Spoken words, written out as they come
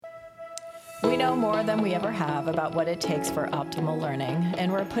We know more than we ever have about what it takes for optimal learning,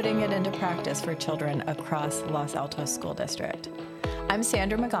 and we're putting it into practice for children across Los Altos School District. I'm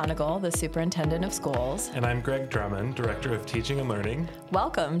Sandra McGonigal, the Superintendent of Schools. And I'm Greg Drummond, Director of Teaching and Learning.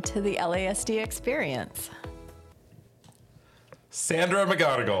 Welcome to the LASD Experience. Sandra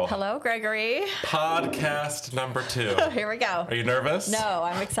McGonigal. Hello, Gregory. Podcast number 2. Here we go. Are you nervous? No,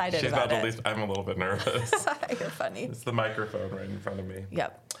 I'm excited She's about not it. at least. I'm a little bit nervous. You're funny. It's the microphone right in front of me.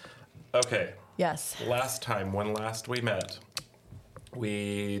 Yep. Okay. Yes. When last we met,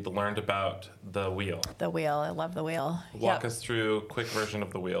 we learned about the wheel. The wheel. I love the wheel. Walk us through a quick version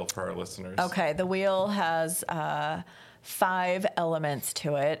of the wheel for our listeners. Okay. The wheel has 5 elements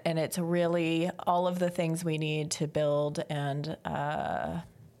to it, and it's really all of the things we need to build and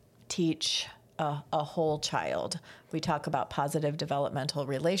teach a whole child. We talk about positive developmental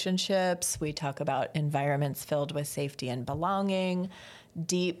relationships. We talk about environments filled with safety and belonging,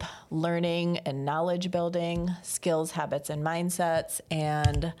 deep learning and knowledge building, skills, habits, and mindsets,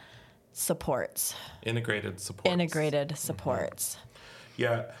 and supports. Integrated supports. Mm-hmm.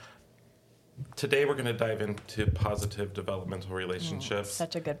 Yeah. Today we're going to dive into positive developmental relationships.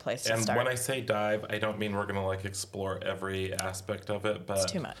 Such a good place to and start. when I say dive, I don't mean we're going to explore every aspect of it, but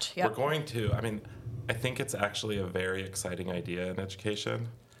it's too much. Yep. We're going to. I think it's actually a very exciting idea in education.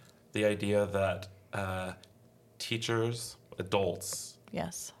 The idea that teachers, adults,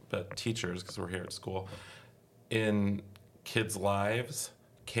 yes, but teachers, because we're here at school, in kids' lives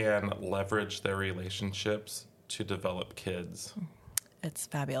can leverage their relationships to develop kids. It's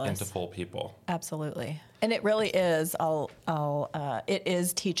fabulous. Into full people. Absolutely. And it really is it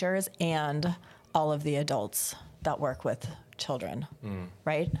is teachers and all of the adults that work with children,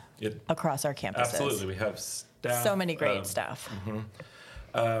 right? Across our campuses. Absolutely. We have staff. So many great staff.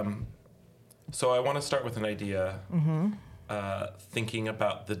 So I want to start with an idea, thinking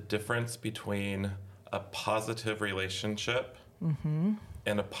about the difference between a positive relationship and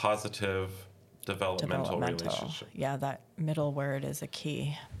a positive developmental relationship. Yeah, that middle word is a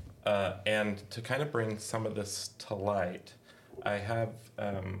key. And to kind of bring some of this to light, I have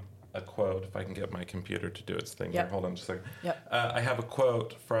a quote, if I can get my computer to do its thing here. Hold on just a second. Yep. I have a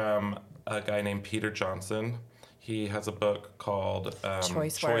quote from a guy named Peter Johnson. He has a book called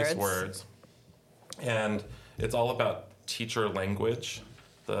Choice Words. And it's all about teacher language,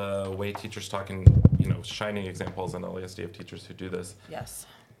 the way teachers talk, and shining examples in LASD of teachers who do this. Yes.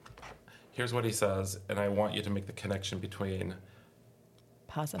 Here's what he says, and I want you to make the connection between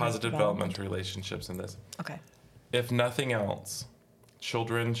positive developmental relationships and this. Okay. If nothing else,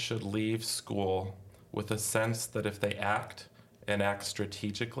 children should leave school with a sense that if they act and act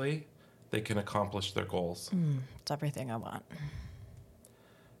strategically, they can accomplish their goals. It's everything I want.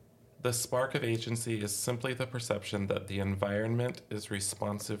 The spark of agency is simply the perception that the environment is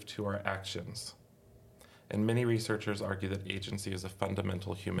responsive to our actions. And many researchers argue that agency is a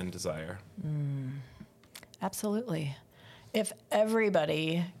fundamental human desire. Absolutely. If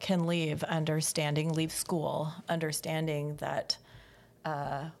everybody can leave school, understanding that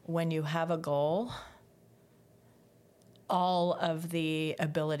when you have a goal, all of the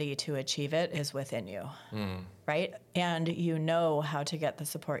ability to achieve it is within you, right? And you know how to get the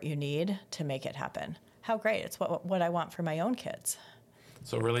support you need to make it happen. How great. It's what I want for my own kids.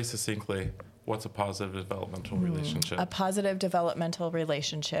 So really succinctly, what's a positive developmental relationship? A positive developmental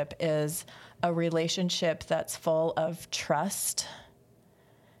relationship is a relationship that's full of trust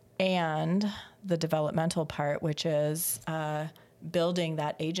and the developmental part, which is building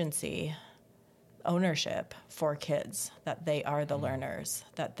that agency, ownership for kids, that they are the learners,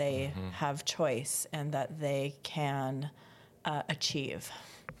 that they have choice, and that they can achieve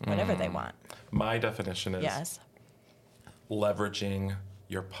whatever they want. My definition is Yes. leveraging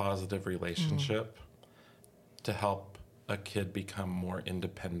your positive relationship to help a kid become more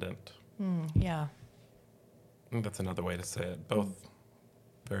independent. Yeah. I think that's another way to say it. Both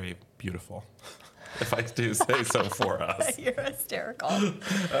very beautiful, if I do say so for us. You're hysterical.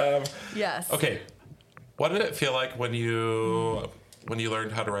 Yes. Okay, what did it feel like when you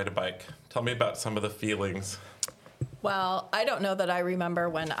learned how to ride a bike? Tell me about some of the feelings. Well, I don't know that I remember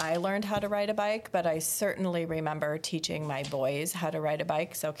when I learned how to ride a bike, but I certainly remember teaching my boys how to ride a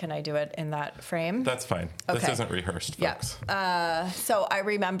bike. So can I do it in that frame? That's fine. Okay. This isn't rehearsed, folks. So I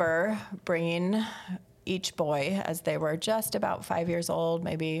remember bringing each boy, as they were just about 5 years old,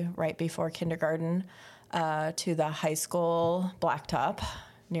 maybe right before kindergarten, to the high school blacktop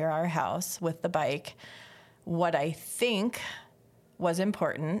near our house with the bike. What I think was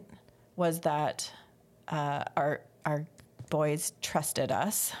important was that our boys trusted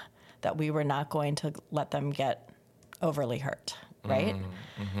us, that we were not going to let them get overly hurt. right?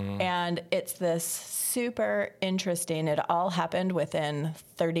 And it's this super interesting, it all happened within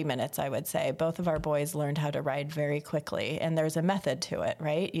 30 minutes, I would say. Both of our boys learned how to ride very quickly, and there's a method to it,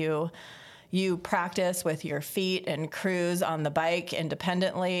 right? You practice with your feet and cruise on the bike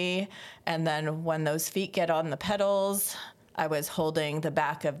independently, and then when those feet get on the pedals, I was holding the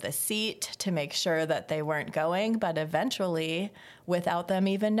back of the seat to make sure that they weren't going, but eventually, without them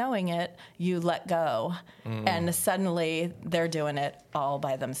even knowing it, you let go. And suddenly they're doing it all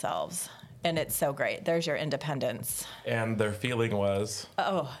by themselves. And it's so great. There's your independence. And their feeling was?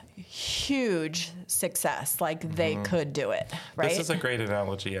 Oh, huge success. Like they could do it, right? This is a great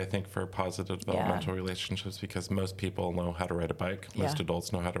analogy, I think, for positive developmental relationships, because most people know how to ride a bike. Most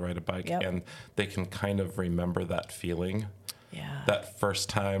adults know how to ride a bike. And they can kind of remember that feeling. Yeah. That first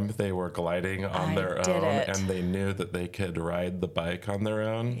time they were gliding on their own and they knew that they could ride the bike on their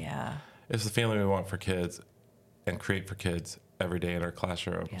own. Yeah. It's the feeling we want for kids and create for kids every day in our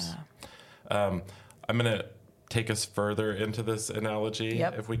classrooms. Yeah. I'm going to take us further into this analogy,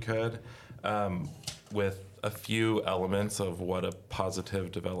 if we could, with a few elements of what a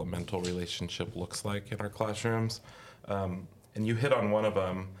positive developmental relationship looks like in our classrooms. And you hit on one of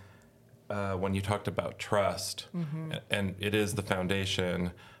them when you talked about trust, and it is the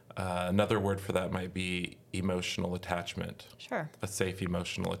foundation. Another word for that might be emotional attachment. Sure. A safe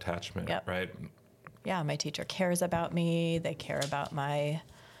emotional attachment, right? Yeah, my teacher cares about me. They care about my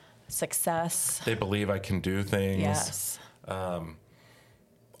success. They believe I can do things. Yes.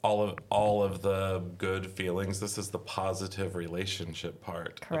 All of the good feelings. This is the positive relationship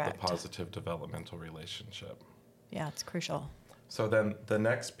part of the positive developmental relationship. Yeah, it's crucial. So then the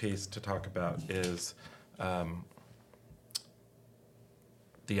next piece to talk about is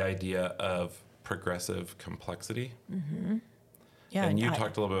the idea of progressive complexity. Yeah, and you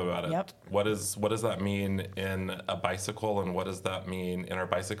talked a little bit about it. What does that mean in a bicycle, and what does that mean in our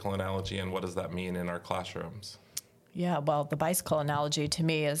bicycle analogy, and what does that mean in our classrooms? Yeah, well, the bicycle analogy to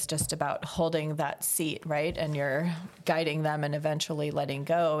me is just about holding that seat, right? And you're guiding them and eventually letting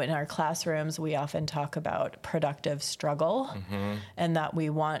go. In our classrooms, we often talk about productive struggle and that we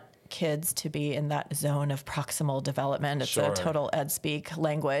want kids to be in that zone of proximal development. It's a total ed speak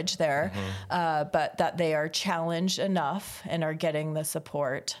language there, but that they are challenged enough and are getting the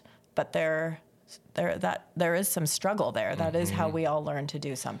support, but there is some struggle there. That is how we all learn to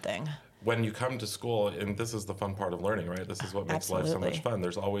do something. When you come to school, and this is the fun part of learning, right? This is what makes life so much fun.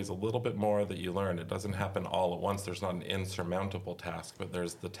 There's always a little bit more that you learn. It doesn't happen all at once. There's not an insurmountable task, but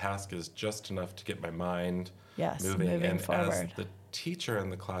the task is just enough to get my mind moving. And forward. As the teacher in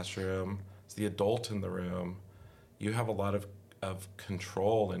the classroom, as the adult in the room, you have a lot of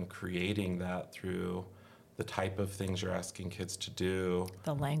control in creating that through the type of things you're asking kids to do.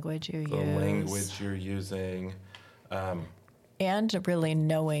 The language you use. The language you're using. And really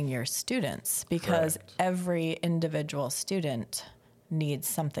knowing your students, because every individual student needs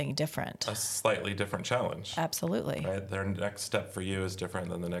something different. A slightly different challenge. Absolutely. Right? Their next step for you is different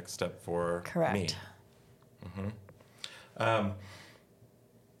than the next step for me.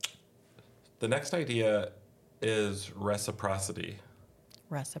 The next idea is reciprocity.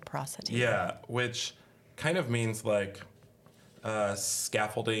 Reciprocity. Yeah, which kind of means like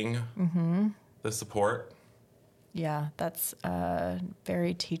scaffolding the support. Yeah, that's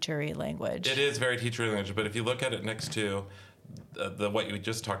very teachery language. It is very teachery language, but if you look at it next to what you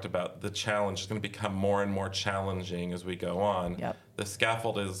just talked about, the challenge is going to become more and more challenging as we go on. The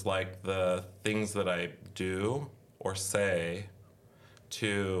scaffold is like the things that I do or say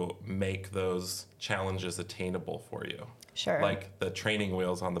to make those challenges attainable for you. Sure. Like the training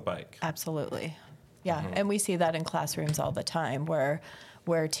wheels on the bike. Absolutely. Yeah, and we see that in classrooms all the time where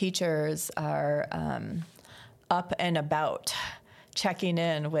teachers are up and about, checking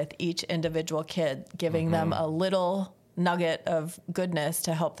in with each individual kid, giving them a little nugget of goodness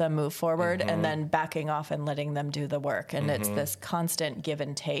to help them move forward, and then backing off and letting them do the work. And it's this constant give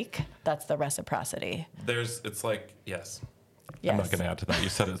and take. That's the reciprocity. It's like, yes. I'm not going to add to that. You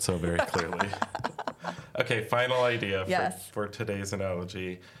said it so very clearly. Okay, final idea for today's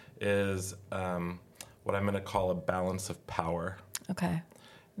analogy is what I'm going to call a balance of power. Okay.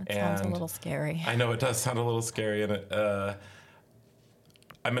 That sounds a little scary. I know it does sound a little scary, and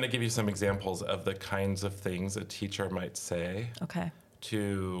I'm going to give you some examples of the kinds of things a teacher might say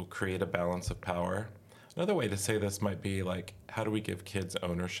to create a balance of power. Another way to say this might be like, how do we give kids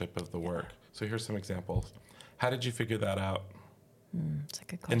ownership of the work? So here's some examples. How did you figure that out? That's a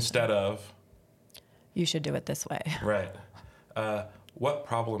good question. Instead of, you should do it this way. Right. What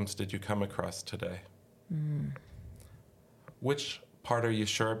problems did you come across today? Which part are you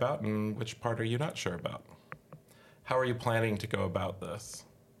sure about, and which part are you not sure about? How are you planning to go about this?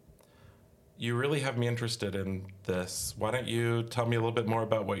 You really have me interested in this. Why don't you tell me a little bit more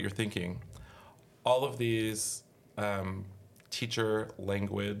about what you're thinking? All of these teachery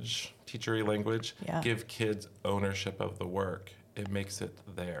language, give kids ownership of the work. It makes it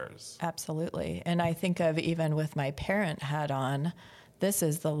theirs. Absolutely. And I think of, even with my parent hat on, this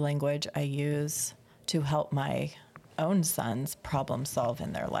is the language I use to help my own sons problem solve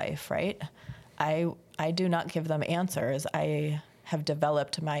in their life, right? I do not give them answers. I have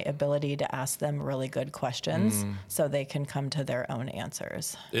developed my ability to ask them really good questions so they can come to their own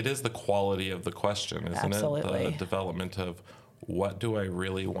answers. It is the quality of the question, isn't Absolutely. it? The development of what do I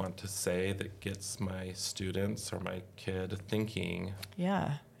really want to say that gets my students or my kid thinking.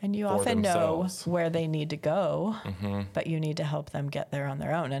 Yeah. And you for often themselves. know where they need to go, but you need to help them get there on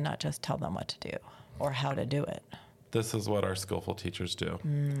their own and not just tell them what to do or how to do it. This is what our skillful teachers do.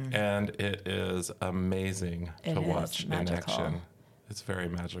 And it is amazing to watch in action. It's very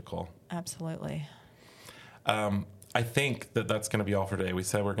magical. Absolutely. I think that that's going to be all for today. We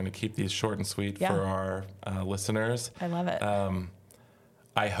said we're going to keep these short and sweet for our listeners. I love it.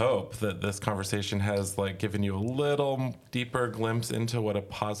 I hope that this conversation has given you a little deeper glimpse into what a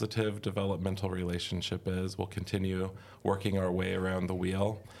positive developmental relationship is. We'll continue working our way around the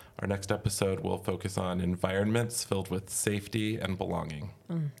wheel. Our next episode will focus on environments filled with safety and belonging.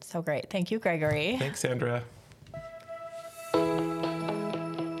 So great. Thank you, Gregory. Thanks, Sandra.